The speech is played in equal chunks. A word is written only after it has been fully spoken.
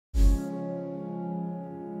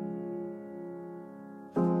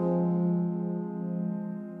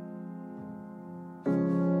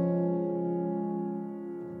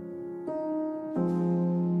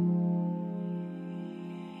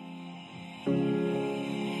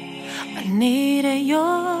I needed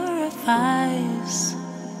your advice,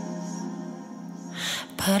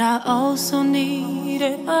 but I also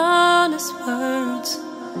needed honest words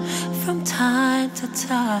from time to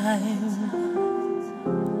time.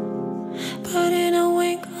 But in a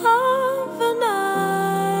wink of an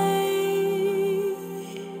eye,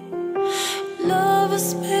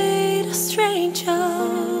 lovers made us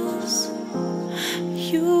strangers,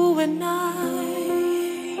 you and I.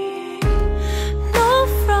 No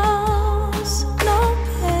frost, no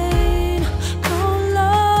pain, no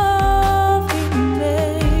love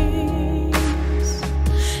remains.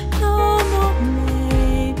 No more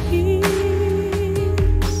maybes,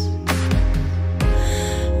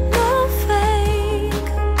 no fake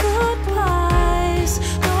goodbyes,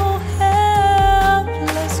 no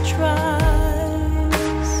helpless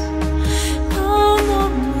tries. No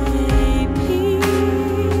more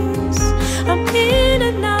maybes. I'm in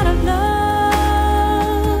and out of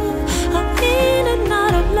love. I'm in and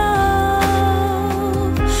out of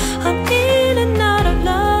love. I'm in and out of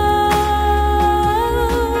love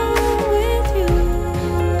with you.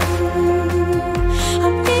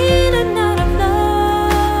 I'm in and out of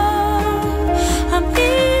love. I'm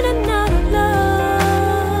in and out of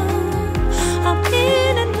love. I'm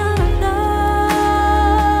in and out of love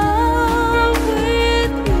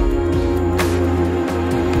with you. I'm in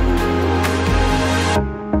and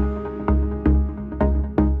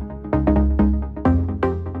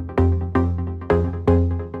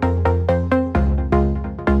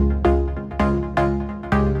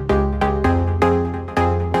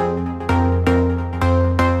out of love.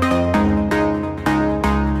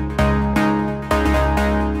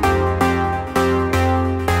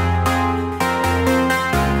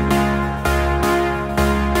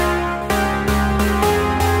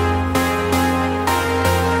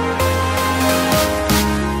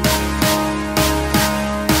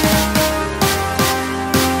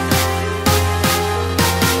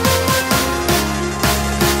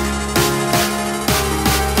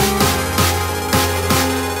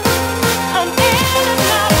 in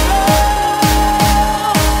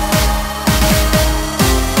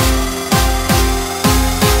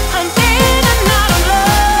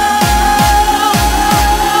and out of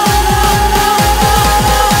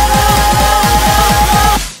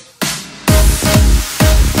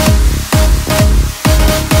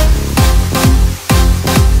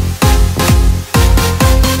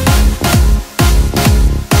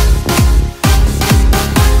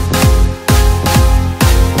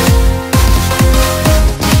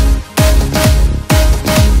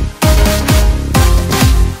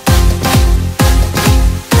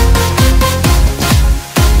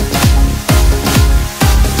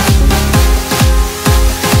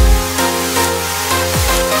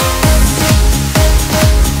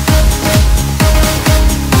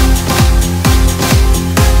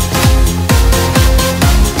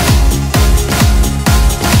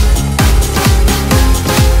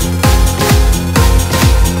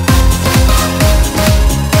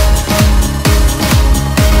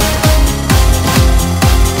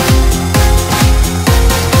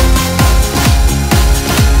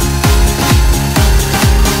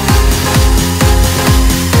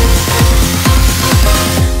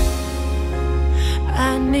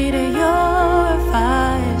I needed your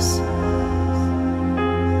advice,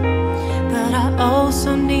 but I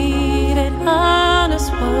also needed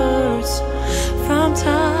honest words from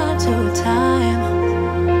time to time.